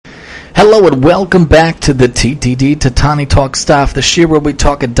Hello and welcome back to the TTD Tatani Talk Staff, the shir where we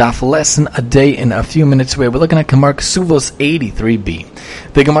talk a daf lesson a day in a few minutes away. We're looking at Gemara Kesuvos 83b.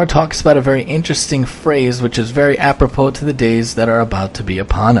 The Gemara talks about a very interesting phrase which is very apropos to the days that are about to be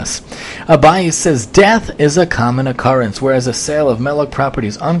upon us. Abaye says, death is a common occurrence, whereas a sale of melech property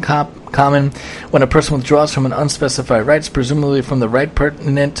is uncommon. When a person withdraws from an unspecified rights, presumably from the right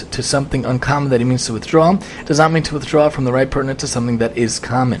pertinent to something uncommon that he means to withdraw, does not mean to withdraw from the right pertinent to something that is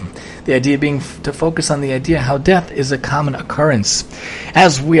common. The idea being to focus on the idea how death is a common occurrence.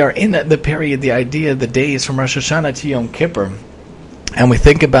 As we are in the period, the idea, the days from Rosh Hashanah to Yom Kippur, and we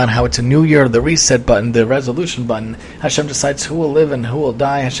think about how it's a new year, the reset button, the resolution button. Hashem decides who will live and who will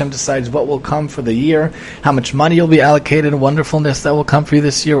die. Hashem decides what will come for the year, how much money will be allocated, wonderfulness that will come for you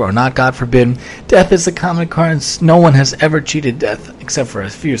this year or not, God forbid. Death is a common occurrence. No one has ever cheated death, except for a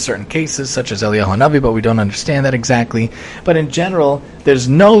few certain cases, such as Eliyahu Hanavi, but we don't understand that exactly. But in general, there's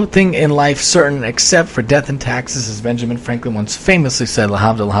no thing in life certain except for death and taxes, as Benjamin Franklin once famously said,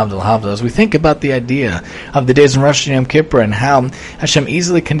 Lahavdil, Lahavdil, Lahavdil. As we think about the idea of the days in Rosh Hashanah Yom Kippur and how Hashem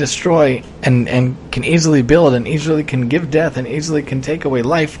easily can destroy and can easily build and easily can give death and easily can take away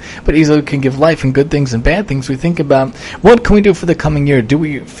life, but easily can give life and good things and bad things. We think about what can we do for the coming year? Do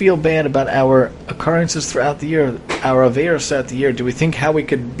we feel bad about our occurrences throughout the year, our aveiros throughout the year? Do we think how we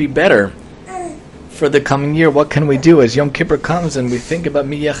could be better for the coming year? What can we do as Yom Kippur comes and we think about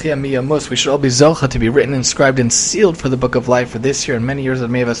Mi Yachya Mi Yamus? We should all be zocha to be written, inscribed, and sealed for the book of life for this year and many years of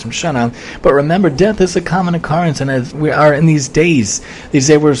Me'avas from Shana. But remember, death is a common occurrence, and as we are in these days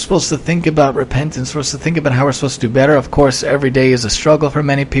we're supposed to think about repentance, we're supposed to think about how we're supposed to do better. Of course, every day is a struggle for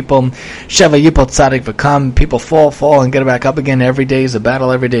many people. Sheva Yipol Tzadik V'kam, people fall and get back up again. Every day is a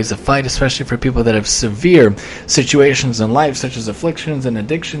battle, every day is a fight, especially for people that have severe situations in life, such as afflictions and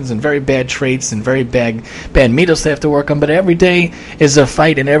addictions and very bad traits and very bad mitos they have to work on. But every day is a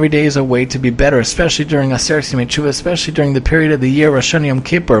fight and every day is a way to be better, especially during Aseret Yimei Tshuva, especially during the period of the year Rosh Hashanah Yom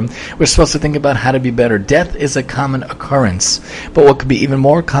Kippur. We're supposed to think about how to be better. Death is a common occurrence, but what could be even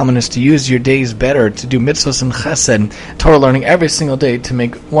more common is to use your days better, to do mitzvahs and chesed, Torah learning every single day, to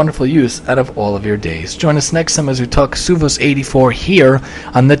make wonderful use out of all of your days. Join us next time as we talk Kesuvos 84 here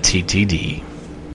on the TTD.